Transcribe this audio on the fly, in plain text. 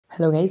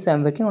Hello guys, so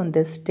I'm working on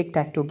this Tic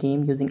Tac Toe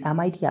game using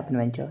MIT App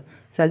Inventor.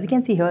 So as you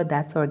can see here,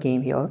 that's our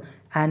game here,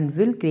 and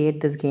we'll create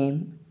this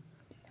game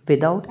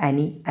without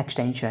any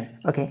extension.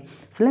 Okay,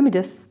 so let me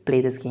just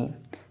play this game.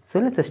 So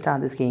let's start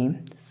this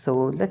game.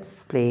 So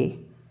let's play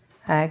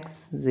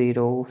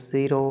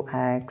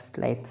x00x.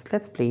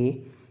 Let's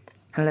play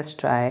and let's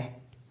try.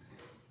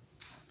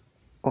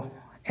 Oh,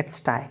 it's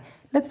tie.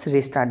 Let's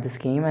restart this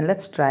game and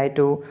let's try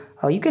to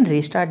you can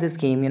restart this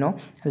game,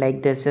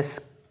 like this.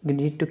 Just you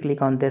need to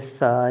click on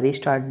this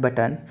restart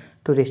button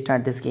to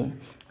restart this game.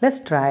 Let's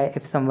try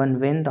if someone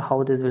win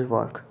how this will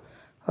work.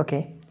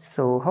 Okay,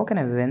 so how can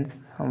I win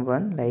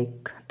someone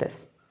like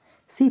this?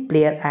 See,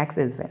 player X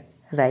is win,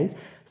 right?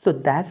 So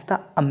that's the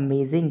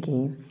amazing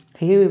game.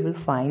 Here we will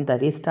find the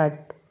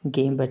restart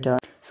game button.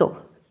 So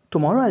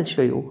tomorrow I'll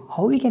show you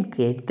how we can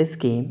create this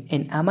game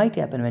in MIT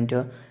App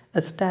Inventor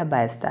step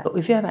by step. So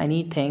if you have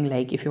anything,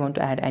 like if you want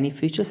to add any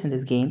features in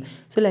this game,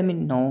 so let me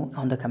know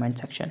on the comment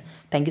section.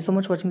 Thank you so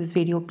much for watching this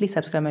video. Please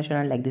subscribe my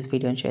channel, like this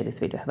video and share this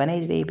video. Have a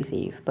nice day. Be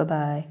safe. Bye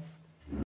bye.